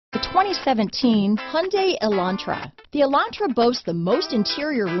2017 Hyundai Elantra. The Elantra boasts the most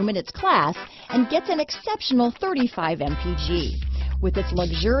interior room in its class and gets an exceptional 35 mpg. With its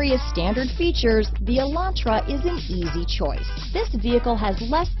luxurious standard features, the Elantra is an easy choice. This vehicle has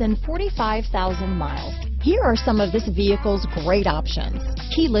less than 45,000 miles. Here are some of this vehicle's great options: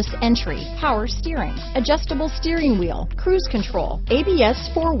 keyless entry, power steering, adjustable steering wheel, cruise control, ABS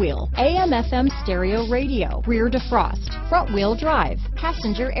 4-wheel, AM/FM stereo radio, rear defrost, front wheel drive,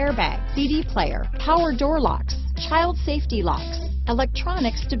 passenger airbag, CD player, power door locks, child safety locks,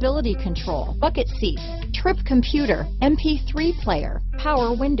 electronic stability control, bucket seats, trip computer, MP3 player,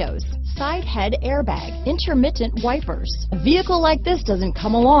 power windows, side head airbag, intermittent wipers. A vehicle like this doesn't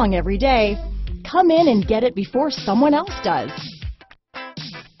come along every day. Come in and get it before someone else does.